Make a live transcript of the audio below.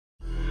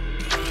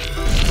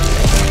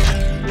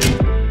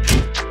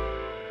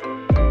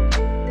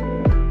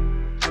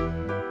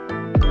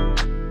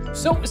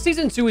So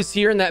Season 2 is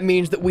here, and that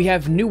means that we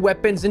have new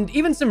weapons and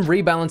even some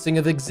rebalancing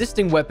of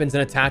existing weapons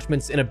and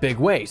attachments in a big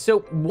way. So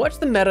what's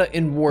the meta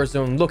in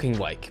Warzone looking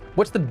like?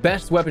 What's the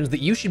best weapons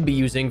that you should be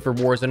using for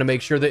Warzone to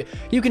make sure that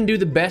you can do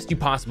the best you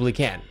possibly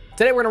can?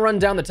 Today, we're going to run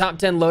down the top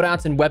 10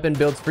 loadouts and weapon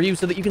builds for you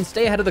so that you can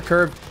stay ahead of the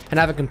curve and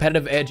have a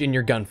competitive edge in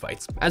your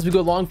gunfights. As we go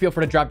along, feel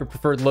free to drop your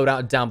preferred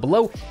loadout down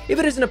below if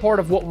it isn't a part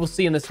of what we'll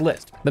see in this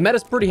list. The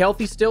meta's pretty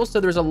healthy still,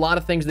 so there's a lot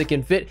of things that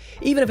can fit,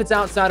 even if it's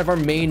outside of our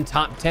main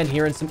top 10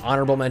 here, and some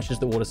honorable mentions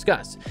that we'll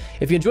discuss.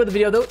 If you enjoyed the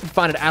video, though, if you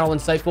find it at all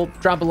insightful,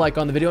 drop a like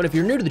on the video, and if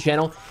you're new to the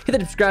channel, hit the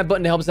subscribe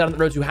button to help us out on the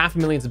road to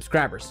 500,000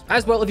 subscribers.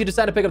 As well, if you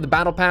decide to pick up the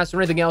Battle Pass or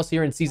anything else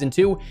here in Season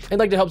 2 and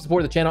like to help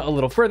support the channel a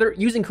little further,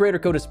 using creator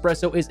code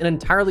ESPRESSO is an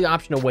entirely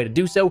optional way to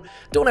do so.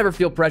 Don't ever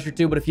feel pressured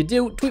to, but if you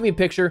do, tweet me a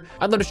picture.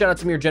 I'd love to shout out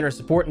some of your generous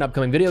support in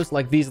upcoming videos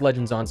like these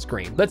legends on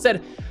screen. That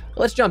said,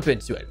 let's jump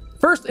into it.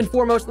 First and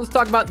foremost, let's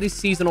talk about these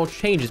seasonal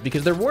changes,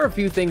 because there were a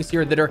few things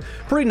here that are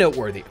pretty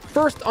noteworthy.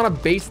 First, on a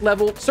base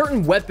level,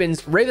 certain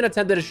weapons, Raven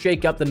attempted to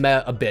shake up the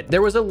meta a bit.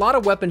 There was a lot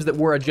of weapons that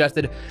were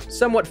adjusted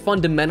somewhat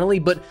fundamentally,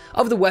 but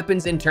of the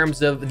weapons in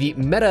terms of the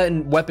meta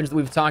and weapons that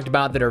we've talked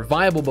about that are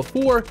viable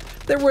before,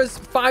 there was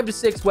 5 to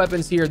 6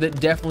 weapons here that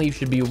definitely you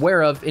should be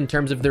aware of in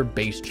terms of their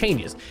base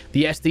changes.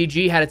 The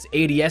SDG had its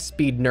ADS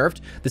speed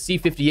nerfed, the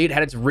C58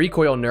 had its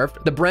recoil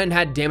nerfed, the Bren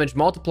had damage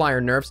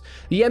multiplier nerfs,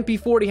 the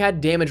MP40 had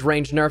damage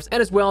range nerfs, and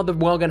as well, the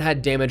Wellgun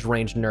had damage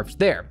range nerfs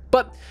there.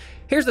 But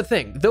here's the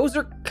thing, those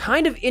are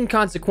kind of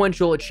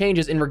inconsequential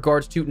changes in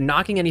regards to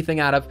knocking anything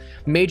out of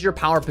major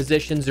power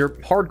positions or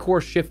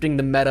hardcore shifting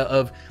the meta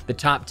of the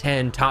top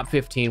 10, top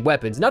 15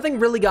 weapons. Nothing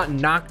really got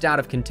knocked out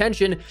of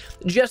contention,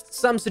 just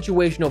some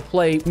situational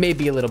play may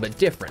be a little bit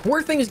different.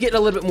 Where things get a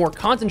little bit more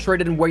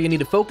concentrated and where you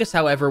need to focus,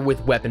 however,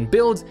 with weapon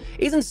builds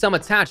is in some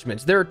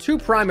attachments. There are 2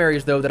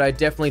 primaries, though, that I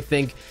definitely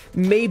think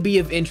may be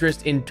of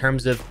interest in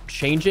terms of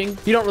changing.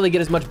 You don't really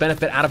get as much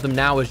benefit out of them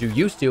now as you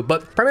used to,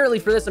 but primarily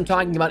for this, I'm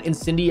talking about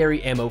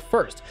incendiary ammo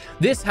first.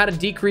 This had a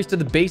decrease to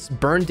the base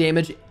burn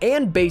damage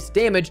and base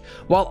damage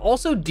while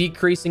also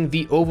decreasing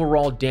the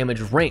overall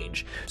damage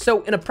range.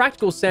 So in a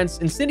practical sense,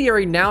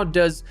 incendiary now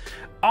does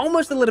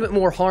almost a little bit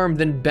more harm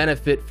than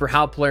benefit for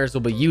how players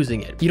will be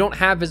using it. You don't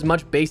have as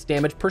much base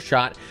damage per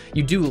shot,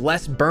 you do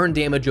less burn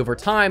damage over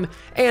time,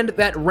 and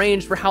that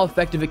range for how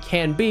effective it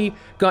can be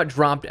got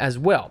dropped as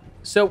well.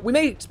 So we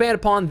may expand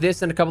upon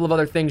this and a couple of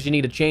other things you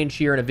need to change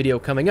here in a video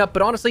coming up,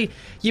 but honestly,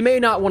 you may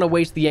not want to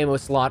waste the ammo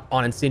slot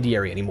on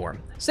incendiary anymore.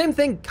 Same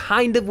thing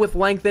kind of with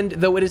lengthened,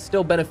 though it is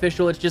still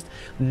beneficial, it's just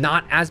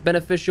not as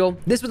beneficial.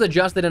 This was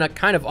adjusted in a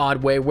kind of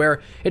odd way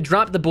where it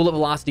dropped the bullet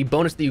velocity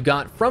bonus that you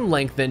got from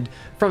lengthened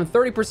from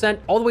 30%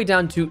 all the way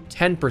down to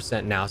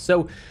 10% now.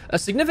 So a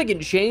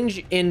significant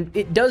change, and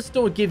it does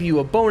still give you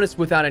a bonus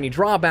without any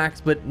drawbacks,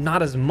 but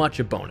not as much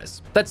a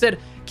bonus. That said,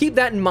 keep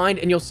that in mind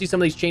and you'll see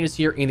some of these changes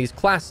here in these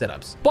class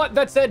setups. But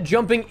that said,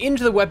 jumping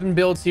into the weapon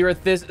builds here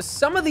at this,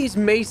 some of these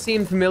may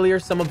seem familiar,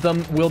 some of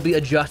them will be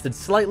adjusted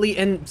slightly,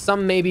 and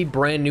some may be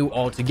brand new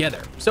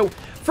altogether. So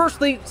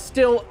firstly,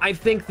 still, I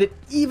think that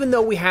even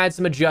though we had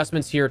some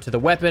adjustments here to the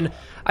weapon,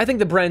 I think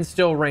the Bren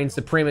still reigns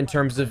supreme in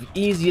terms of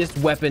easiest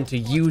weapon to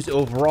use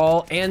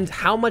overall and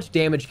how much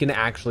damage it can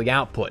actually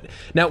output.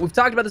 Now, we've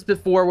talked about this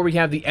before where we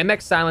have the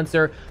MX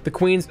Silencer, the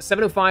Queen's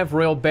 705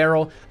 Royal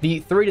Barrel, the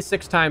 3 to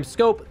 6 times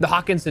scope, the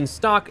Hawkinson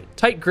stock,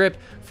 tight grip,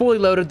 fully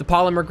loaded, the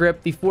polymer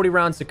grip, the 40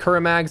 round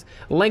Sakura mags,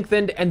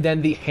 lengthened, and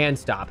then the hand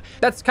stop.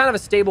 That's kind of a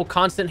stable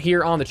constant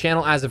here on the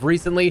channel as of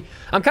recently.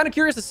 I'm kind of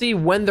curious to see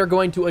when they're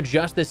going to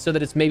adjust this so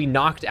that it's maybe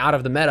knocked out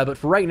of the meta, but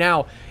for right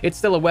now, it's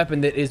still a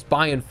weapon that is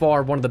by and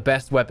far one of the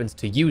best weapons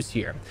to use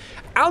here.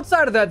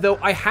 Outside of that, though,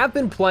 I have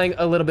been playing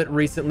a little bit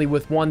recently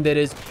with one that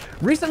has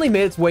recently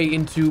made its way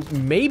into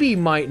maybe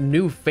my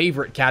new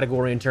favorite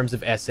category in terms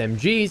of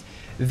SMGs,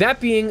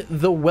 that being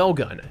the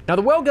Wellgun. Now,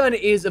 the Wellgun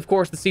is, of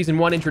course, the Season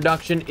 1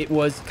 introduction. It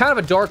was kind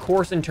of a dark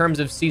horse in terms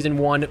of Season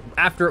 1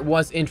 after it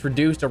was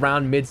introduced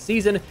around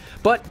mid-season,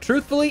 but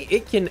truthfully,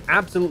 it can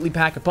absolutely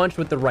pack a punch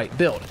with the right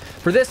build.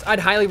 For this, I'd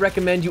highly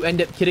recommend you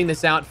end up kitting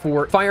this out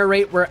for fire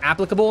rate where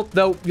applicable,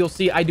 though you'll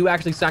see I do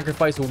actually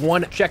sacrifice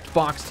one checked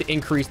box to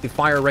increase the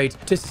fire rate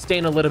to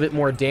sustain a little bit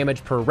more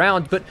damage per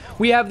round. But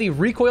we have the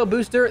recoil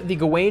booster, the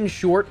Gawain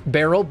short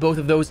barrel, both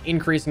of those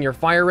increasing your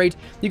fire rate.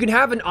 You can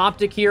have an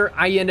optic here.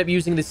 I end up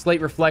using the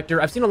slate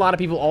reflector. I've seen a lot of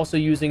people also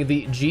using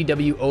the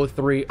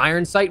GW03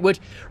 iron sight, which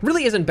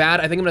really isn't bad.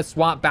 I think I'm going to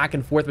swap back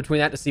and forth between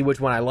that to see which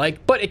one I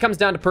like, but it comes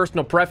down to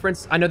personal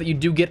preference. I know that you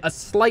do get a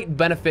slight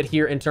benefit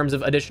here in terms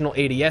of additional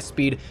ADS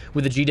speed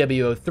with the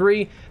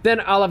GW03.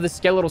 Then I'll have the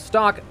skeletal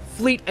stock,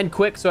 fleet and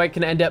quick, so I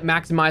can end up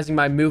maximizing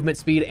my movement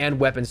speed and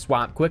weapon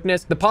swap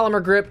quickness. The polymer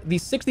polymer grip, the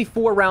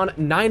 64 round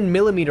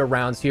 9mm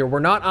rounds here. We're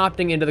not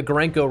opting into the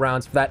Gorenko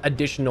rounds for that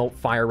additional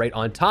fire rate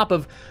on top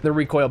of the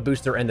recoil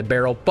booster and the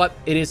barrel, but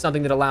it is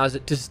something that allows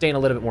it to sustain a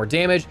little bit more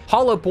damage.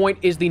 Hollow point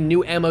is the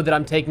new ammo that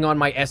I'm taking on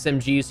my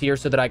SMGs here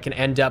so that I can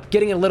end up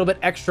getting a little bit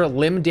extra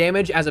limb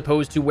damage, as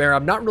opposed to where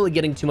I'm not really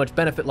getting too much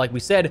benefit, like we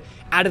said,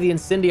 out of the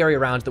incendiary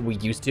rounds that we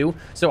used to.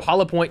 So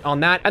hollow point on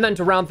that. And then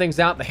to round things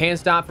out, the hand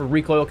stop for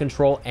recoil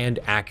control and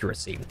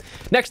accuracy.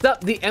 Next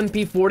up, the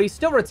MP40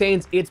 still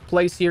retains its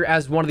place here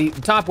as one of the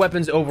top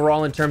weapons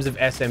overall in terms of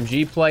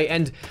SMG play.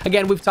 And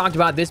again, we've talked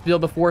about this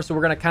build before, so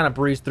we're going to kind of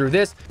breeze through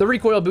this. The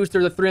recoil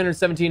booster, the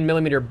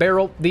 317mm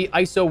barrel, the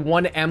ISO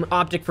 1M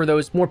optic for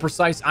those more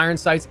precise iron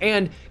sights,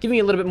 and giving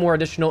you a little bit more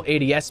additional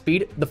ADS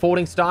speed. The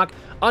folding stock,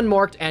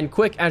 unmarked and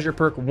quick as your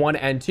perk 1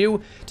 and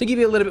 2 to give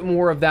you a little bit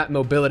more of that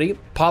mobility.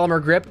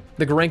 Polymer grip,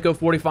 the Gorenko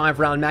 45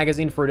 round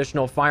magazine for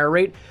additional fire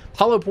rate,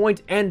 hollow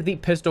point, and the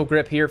pistol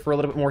grip here for a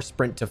little bit more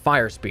sprint to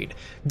fire speed.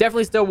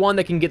 Definitely still one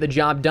that can get the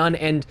job done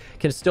and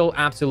can still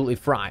absolutely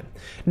fry.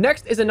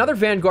 Next is another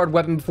Vanguard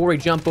weapon before we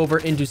jump over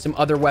into some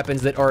other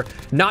weapons that are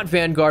not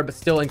Vanguard but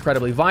still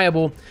incredibly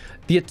viable.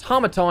 The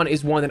automaton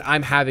is one that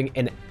I'm having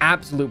an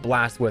absolute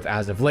blast with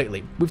as of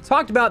lately. We've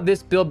talked about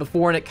this build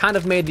before and it kind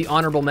of made the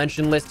honorable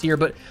mention list here,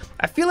 but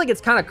I feel like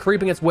it's kind of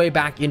creeping its way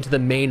back into the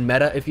main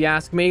meta, if you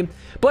ask me.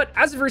 But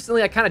as of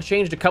recently, I kind of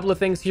changed a couple of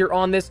things here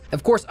on this.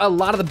 Of course, a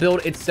lot of the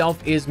build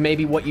itself is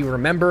maybe what you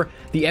remember: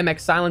 the MX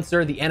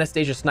silencer, the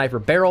Anastasia sniper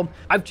barrel.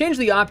 I've changed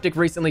the optic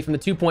recently from the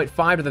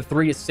 2.5 to the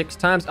 3 to 6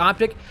 times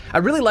optic. I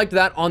really liked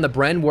that on the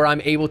Bren, where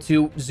I'm able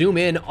to zoom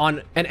in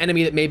on an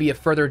enemy that may be a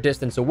further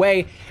distance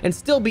away and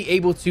still be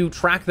able to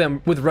track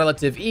them with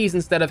relative ease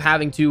instead of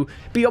having to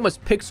be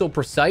almost pixel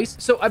precise.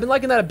 So I've been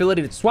liking that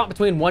ability to swap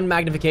between one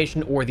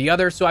magnification or the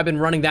other, so I've been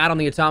running that on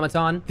the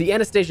automaton. The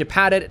Anastasia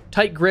padded,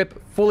 tight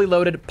grip, fully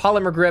loaded,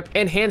 polymer grip,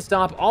 and hand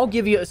stop all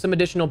give you some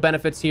additional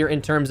benefits here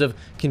in terms of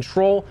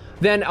control.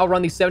 Then I'll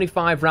run the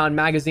 75 round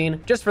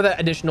magazine just for that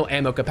additional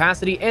ammo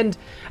capacity, and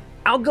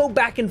I'll go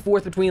back and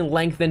forth between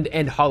lengthened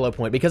and hollow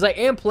point because I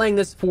am playing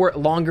this for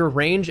longer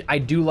range. I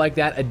do like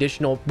that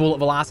additional bullet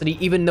velocity,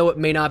 even though it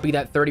may not be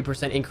that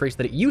 30% increase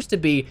that it used to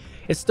be.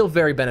 It's still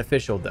very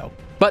beneficial though.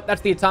 But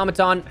that's the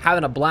automaton,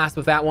 having a blast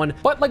with that one.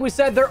 But like we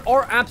said, there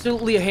are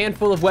absolutely a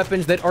handful of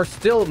weapons that are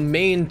still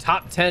main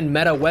top 10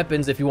 meta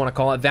weapons, if you want to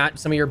call it that,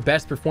 some of your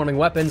best performing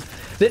weapons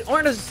that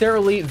aren't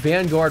necessarily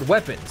Vanguard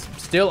weapons.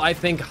 Still, I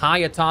think high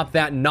atop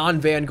that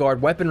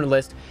non-Vanguard weapon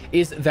list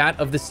is that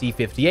of the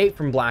C58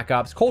 from Black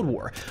Ops Cold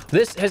War.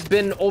 This has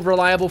been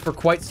reliable for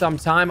quite some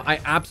time. I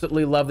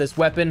absolutely love this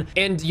weapon,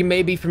 and you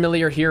may be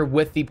familiar here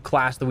with the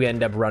class that we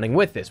end up running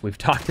with this. We've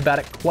talked about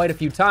it quite a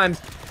few times,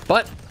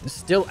 but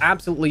still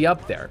absolutely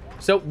up there.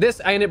 So this,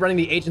 I ended up running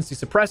the agency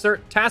suppressor,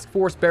 task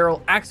force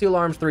barrel, axial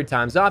arms 3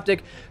 times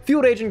optic,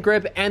 field agent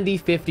grip, and the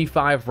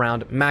 55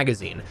 round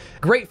magazine.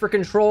 Great for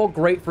control,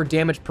 great for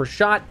damage per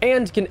shot,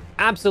 and can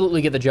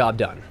absolutely get the job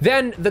done.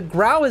 Then the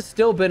Grau has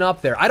still been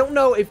up there. I don't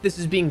know if this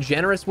is being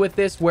generous with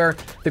this, where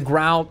the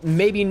Grau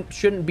maybe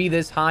shouldn't be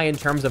this high in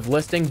terms of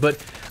listing,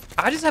 but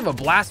I just have a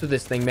blast with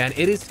this thing, man.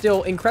 It is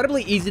still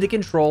incredibly easy to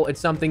control. It's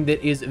something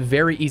that is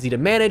very easy to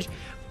manage.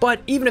 But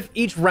even if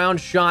each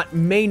round shot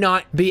may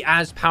not be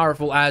as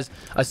powerful as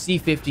a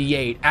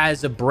C58,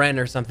 as a Bren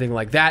or something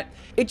like that,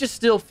 it just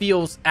still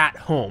feels at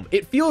home.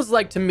 It feels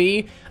like, to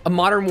me, a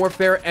Modern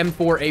Warfare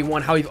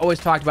M4A1, how we've always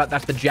talked about,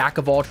 that's the jack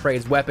of all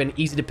trades weapon,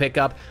 easy to pick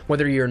up,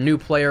 whether you're a new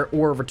player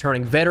or a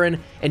returning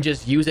veteran, and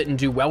just use it and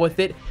do well with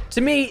it.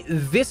 To me,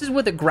 this is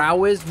what the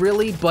Grau is,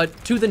 really,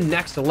 but to the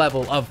next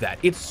level of that.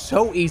 It's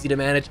so easy to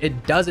manage,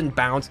 it doesn't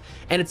bounce,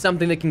 and it's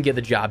something that can get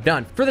the job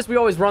done. For this, we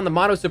always run the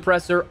Mono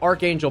Suppressor,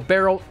 Archangel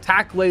Barrel,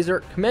 Tac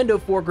Laser, Commando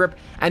foregrip,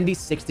 and the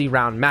 60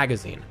 round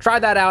magazine. Try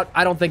that out,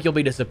 I don't think you'll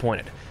be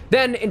disappointed.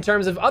 Then, in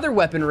terms of other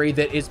weaponry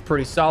that is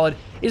pretty solid,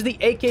 is the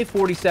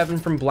AK-47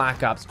 from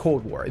Black Ops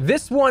Cold War.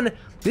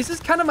 This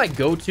is kind of my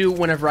go-to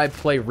whenever I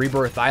play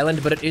Rebirth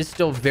Island, but it is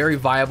still very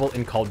viable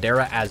in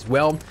Caldera as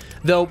well.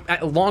 Though,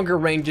 at longer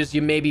ranges,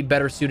 you may be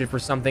better suited for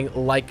something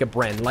like a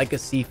Bren, like a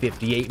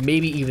C58,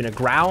 maybe even a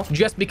Grau,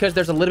 just because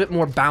there's a little bit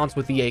more bounce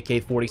with the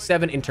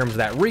AK-47 in terms of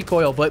that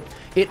recoil, but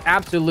it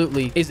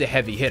absolutely is a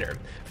heavy hitter.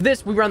 For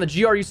this, we run the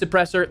GRU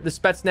Suppressor, the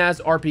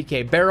Spetsnaz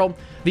RPK Barrel,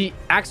 the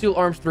Axial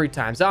Arms 3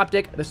 times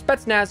optic, the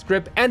Spetsnaz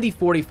grip, and the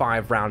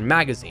 45 round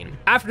magazine.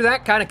 After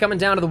that, kind of coming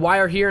down to the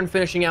wire here and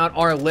finishing out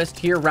our list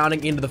here,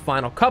 rounding into the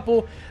final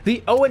couple,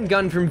 the Owen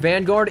gun from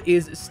Vanguard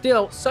is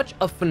still such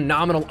a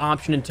phenomenal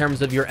option in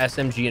terms of your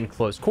SMG and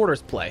close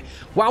quarters play.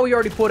 While we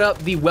already put up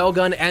the well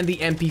gun and the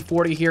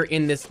MP40 here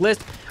in this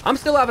list, I'm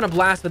still having a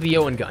blast with the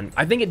Owen gun.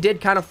 I think it did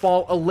kind of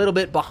fall a little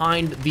bit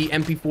behind the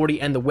MP40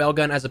 and the well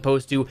gun as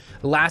opposed to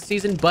last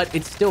season, but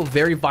it's still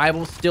very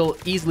viable, still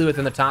easily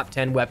within the top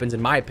 10 weapons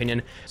in my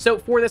opinion. So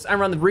for this, I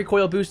run the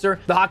recoil booster,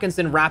 the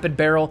Hawkinson rapid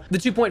barrel, the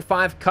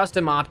 2.5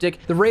 custom optic,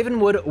 the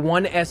Ravenwood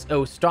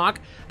 1SO stock.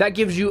 That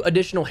gives you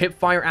additional hip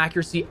fire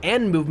accuracy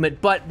and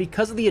movement, but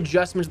because of the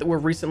adjustments that were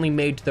recently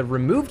made to the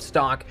removed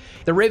stock,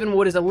 the Raven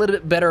Ravenwood is a little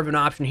bit better of an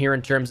option here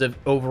in terms of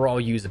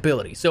overall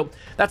usability. So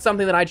that's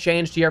something that I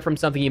changed here from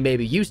something you may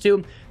be used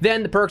to.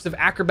 Then the perks of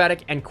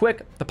Acrobatic and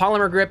Quick, the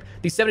Polymer Grip,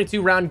 the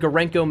 72-round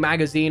Gorenko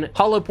magazine,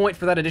 Hollow Point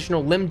for that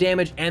additional limb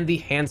damage, and the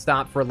Hand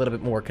Stop for a little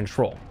bit more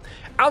control.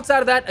 Outside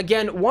of that,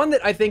 again, one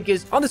that I think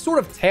is on the sort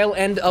of tail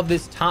end of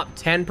this top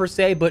 10 per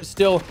se, but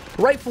still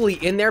rightfully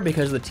in there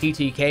because of the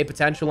TTK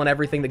potential and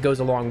everything that goes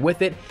along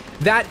with it,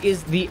 that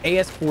is the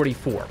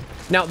AS-44.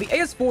 Now, the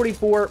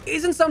AS-44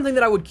 isn't something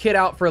that I would kit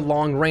out for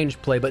long-range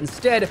play, but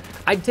instead,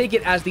 I'd take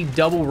it as the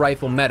double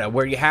rifle meta,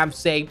 where you have,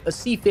 say, a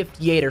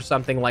C-58 or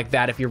something like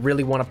that if you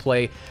really want to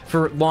play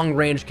for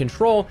long-range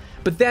control.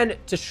 But then,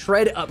 to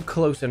shred up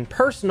close and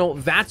personal,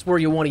 that's where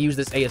you want to use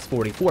this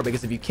AS-44,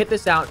 because if you kit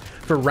this out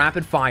for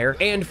rapid fire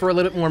and for a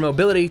little bit more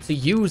mobility to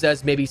use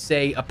as maybe,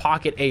 say, a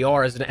pocket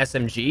AR as an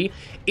SMG,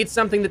 it's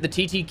something that the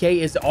TTK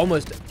is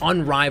almost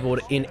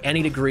unrivaled in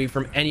any degree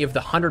from any of the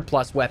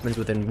 100+ weapons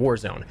within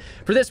Warzone.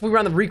 For this, we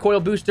run the recoil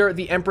booster,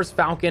 the Empress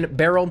Falcon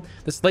barrel,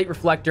 the slate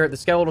reflector, the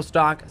skeletal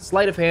stock,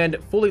 sleight of hand,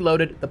 fully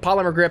loaded, the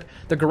polymer grip,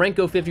 the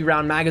Gorenko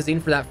 50-round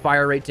magazine for that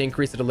fire rate to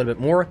increase it a little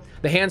bit more,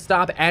 the hand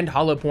stop, and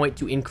hollow point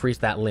to increase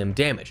that limb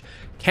damage.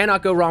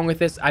 Cannot go wrong with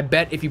this. I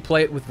bet if you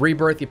play it with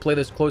Rebirth, you play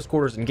those close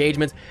quarters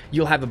engagements,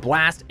 you'll have a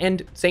blast.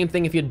 And same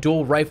thing if you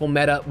dual rifle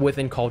meta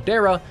within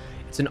Caldera,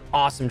 it's an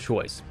awesome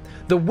choice.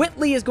 The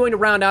Whitley is going to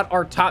round out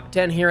our top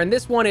 10 here, and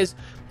this one is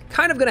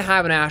kind of going to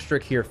have an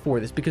asterisk here for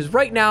this because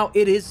right now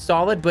it is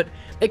solid, but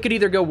it could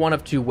either go one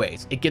of two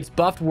ways. It gets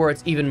buffed where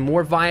it's even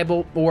more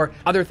viable, or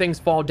other things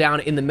fall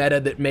down in the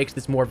meta that makes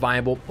this more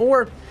viable,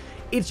 or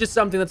it's just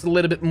something that's a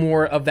little bit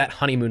more of that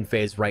honeymoon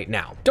phase right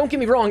now. Don't get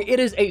me wrong, it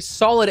is a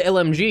solid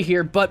LMG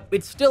here, but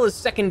it still is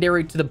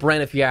secondary to the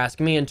brand if you ask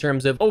me in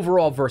terms of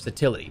overall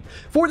versatility.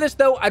 For this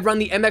though, I'd run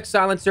the MX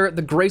Silencer,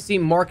 the Gracie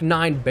Mark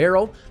 9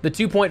 barrel, the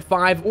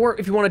 2.5, or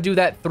if you want to do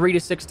that 3 to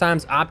 6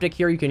 times optic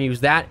here, you can use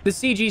that. The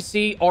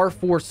CGC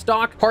R4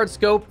 stock, hard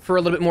scope for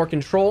a little bit more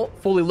control,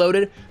 fully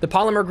loaded, the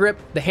polymer grip,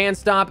 the hand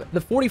stop,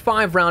 the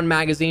 45-round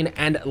magazine,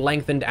 and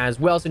lengthened as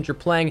well since you're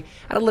playing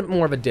at a little bit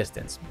more of a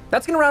distance.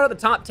 That's going to round out the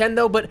top 10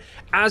 though, but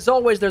as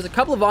always, there's a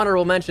couple of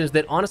honorable mentions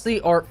that honestly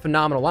are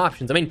phenomenal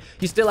options. I mean,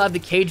 you still have the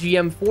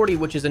KGM-40,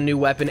 which is a new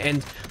weapon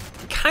and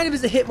kind of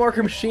is a hit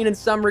marker machine in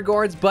some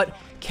regards, but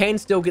can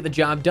still get the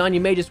job done. You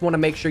may just want to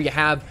make sure you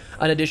have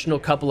an additional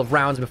couple of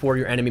rounds before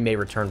your enemy may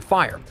return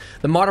fire.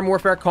 The Modern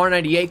Warfare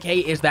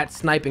Kar98K is that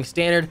sniping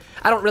standard.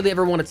 I don't really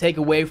ever want to take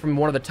away from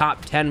one of the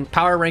top 10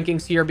 power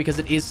rankings here because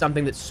it is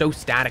something that's so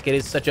static. It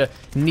is such a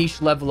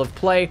niche level of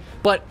play,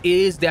 but it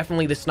is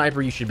definitely the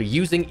sniper you should be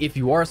using if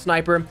you are a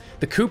sniper.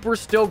 The Cooper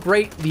is still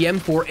great. The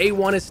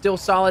M4A1 is still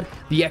solid.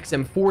 The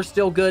XM4 is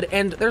still good,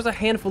 and there's a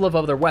handful of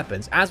other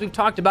weapons. As we've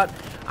talked about,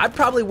 I'd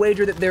probably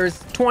wager that there's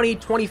 20,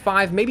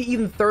 25, maybe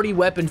even 30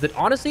 weapons that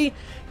honestly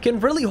can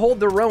really hold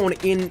their own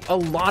in a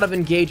lot of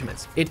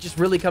engagements. It just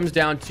really comes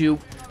down to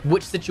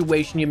which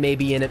situation you may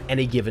be in at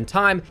any given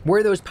time,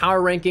 where those power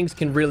rankings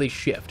can really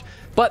shift.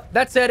 But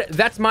that said,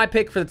 that's my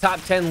pick for the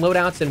top 10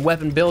 loadouts and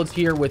weapon builds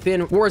here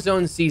within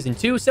Warzone Season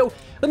 2. So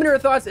let me know your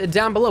thoughts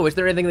down below. Is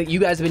there anything that you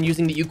guys have been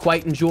using that you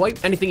quite enjoy?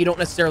 Anything you don't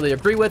necessarily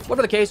agree with?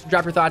 Whatever the case,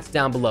 drop your thoughts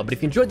down below. But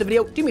if you enjoyed the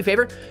video, do me a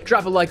favor,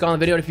 drop a like on the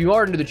video. And if you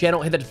are new to the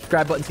channel, hit that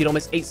subscribe button so you don't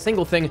miss a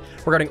single thing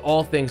regarding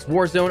all things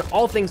Warzone,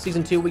 all things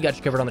Season 2. We got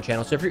you covered on the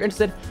channel. So if you're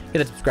interested, hit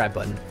that subscribe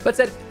button. That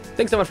said,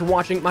 thanks so much for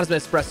watching. My name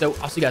is Espresso.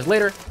 I'll see you guys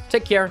later.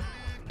 Take care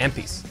and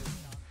peace.